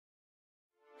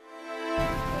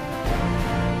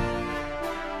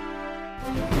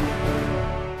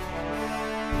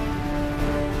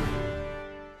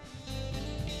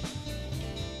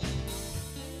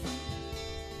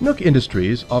Nook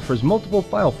Industries offers multiple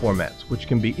file formats which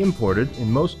can be imported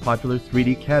in most popular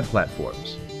 3D CAD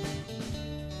platforms.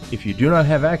 If you do not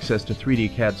have access to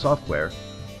 3D CAD software,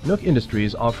 Nook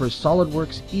Industries offers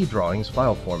SOLIDWORKS eDrawings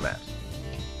file format.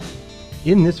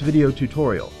 In this video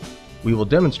tutorial, we will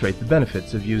demonstrate the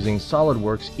benefits of using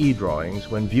SOLIDWORKS eDrawings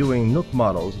when viewing Nook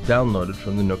models downloaded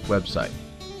from the Nook website.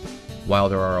 While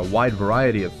there are a wide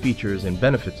variety of features and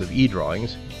benefits of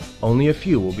eDrawings, only a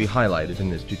few will be highlighted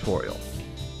in this tutorial.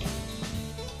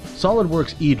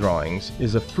 SOLIDWORKS eDrawings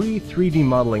is a free 3D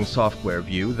modeling software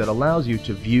view that allows you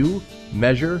to view,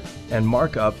 measure, and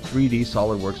mark up 3D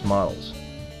SOLIDWORKS models.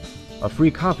 A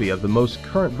free copy of the most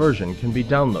current version can be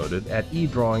downloaded at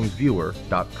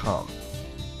eDrawingsViewer.com.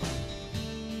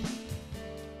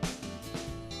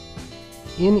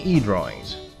 In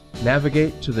eDrawings,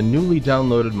 navigate to the newly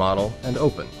downloaded model and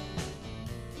open.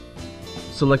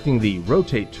 Selecting the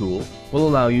Rotate tool will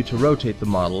allow you to rotate the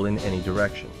model in any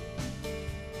direction.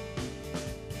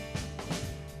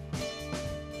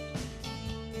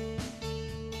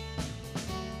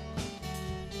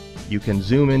 You can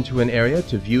zoom into an area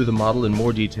to view the model in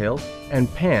more detail and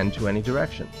pan to any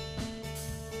direction.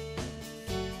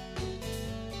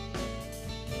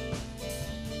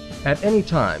 At any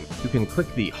time, you can click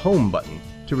the Home button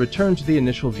to return to the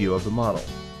initial view of the model.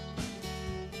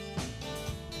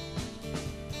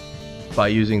 By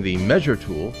using the Measure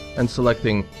tool and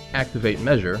selecting Activate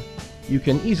Measure, you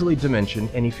can easily dimension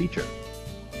any feature.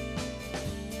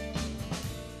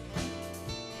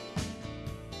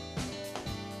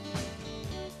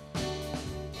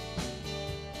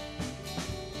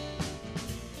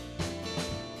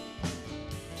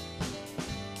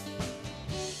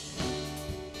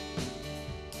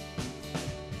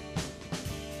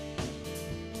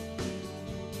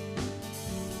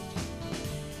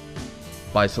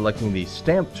 By selecting the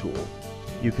Stamp tool,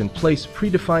 you can place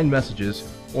predefined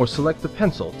messages or select the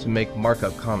pencil to make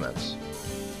markup comments.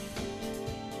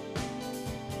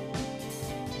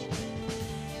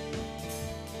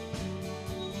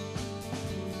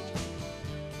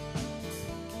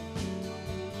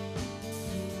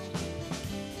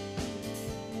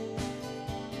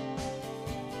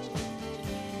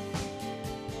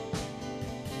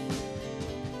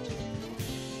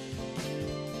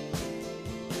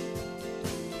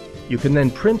 You can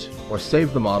then print or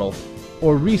save the model,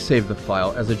 or resave the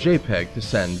file as a JPEG to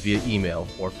send via email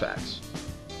or fax.